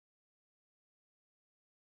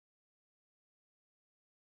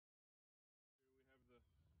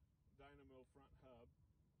Dynamo front hub,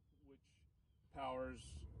 which powers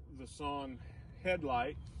the Son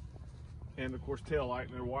headlight and of course tail light,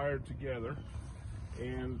 and they're wired together.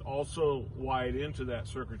 And also wired into that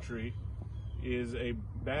circuitry is a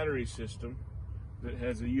battery system that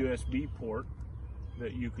has a USB port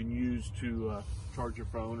that you can use to charge your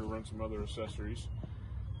phone or run some other accessories.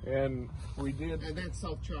 And we did. And that's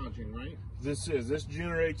self-charging, right? This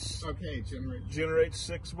generates. Okay, generates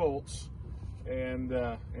 6 volts, and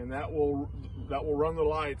that will run the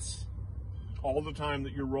lights all the time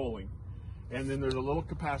that you're rolling. And then there's a little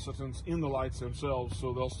capacitance in the lights themselves,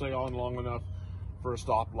 so they'll stay on long enough for a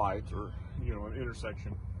stoplight or an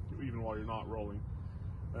intersection, even while you're not rolling.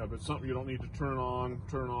 But something you don't need to turn on,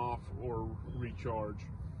 turn off, or recharge.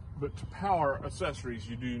 But to power accessories,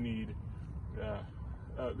 you do need.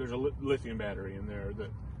 There's a lithium battery in there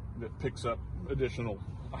that picks up additional,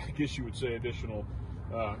 I guess you would say, additional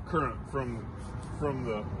current from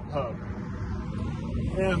the hub.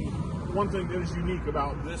 And one thing that is unique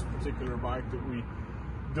about this particular bike that we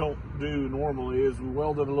don't do normally is we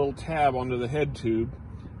welded a little tab onto the head tube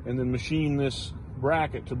and then machine this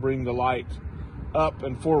bracket to bring the light up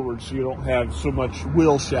and forward so you don't have so much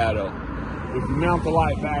wheel shadow. If you mount the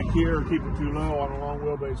light back here or keep it too low on a long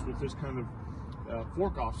wheelbase with this kind of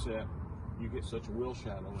fork offset, you get such a wheel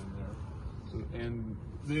shadow in there. And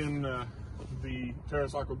then the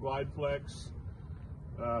TerraCycle Glide Flex,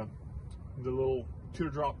 the little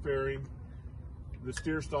teardrop fairing, the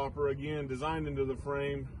steer stopper, again designed into the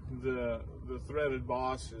frame. The threaded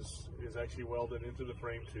boss is actually welded into the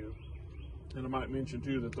frame too. And I might mention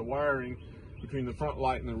too that the wiring between the front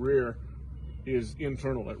light and the rear is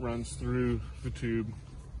internal. It runs through the tube,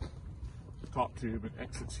 the top tube, and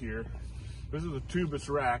exits here. This is a tubeless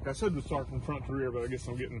rack. I said to start from front to rear, but I guess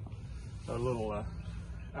I'm getting a little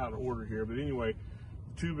out of order here. But anyway,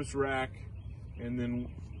 tubeless rack, and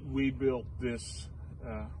then we built this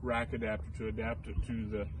rack adapter to adapt it to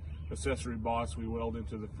the accessory boss we weld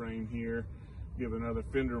into the frame here, give another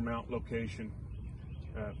fender mount location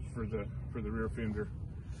for the rear fender.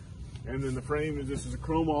 And then the frame this is a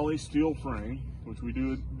chromoly steel frame, which we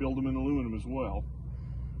do build them in aluminum as well.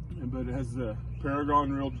 But it has the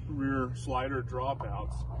Paragon rear slider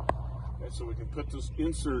dropouts, and so we can put this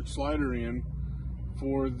insert slider in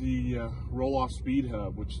for the Rohloff speed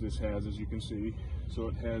hub, which this has, as you can see. So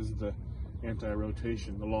it has the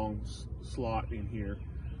anti-rotation, the long slot in here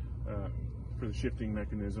for the shifting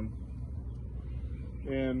mechanism.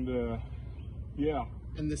 And yeah.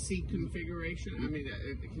 And the seat configuration, I mean,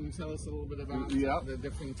 can you tell us a little bit about the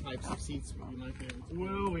different types of seats you might be able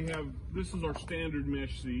to? Well, this is our standard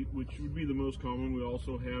mesh seat, which would be the most common. We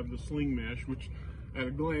also have the sling mesh, which at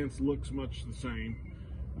a glance looks much the same.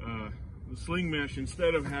 The sling mesh,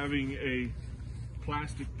 instead of having a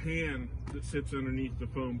plastic pan that sits underneath the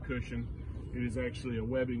foam cushion, it is actually a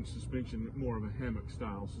webbing suspension, more of a hammock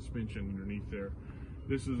style suspension underneath there.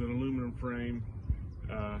 This is an aluminum frame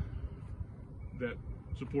that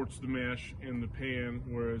supports the mesh and the pan,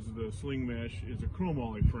 whereas the sling mesh is a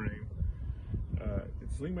chromoly frame.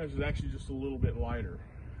 Sling mesh is actually just a little bit lighter.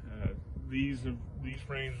 These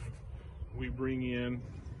frames we bring in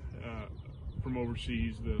from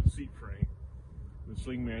overseas, the seat frame. The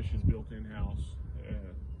sling mesh is built in-house,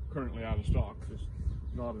 currently out of stock. There's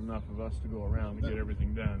not enough of us to go around to get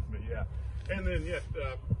everything done, but yeah. And then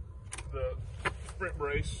the sprint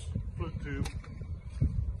brace foot tube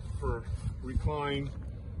for recline,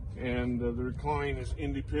 and the recline is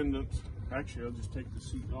independent. Actually, I'll just take the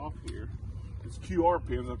seat off here. It's QR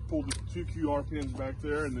pins. I've pulled 2 QR pins back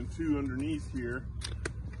there and then 2 underneath here,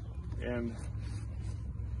 and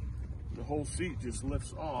the whole seat just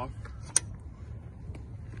lifts off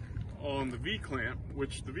on the V-clamp,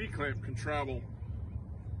 which the V-clamp can travel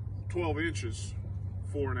 12 inches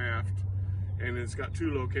fore and aft, and it's got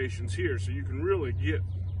 2 locations here, so you can really get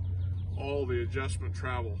all the adjustment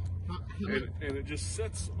travel. And it just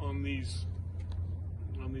sits on these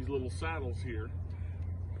little saddles here,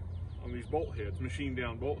 on these bolt heads, machined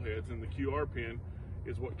down bolt heads, and the QR pin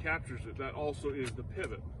is what captures it. That also is the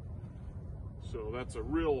pivot. So that's a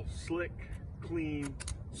real slick, clean,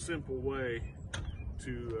 simple way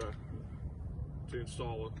to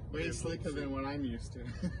install it. Way slicker than what I'm used to.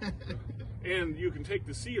 And you can take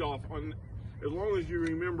the seat off as long as you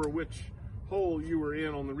remember which hole you were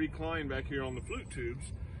in on the recline back here on the flute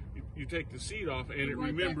tubes. You take the seat off, and it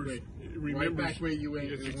remembers. Right back where you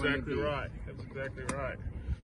went. It's exactly right. That's exactly right.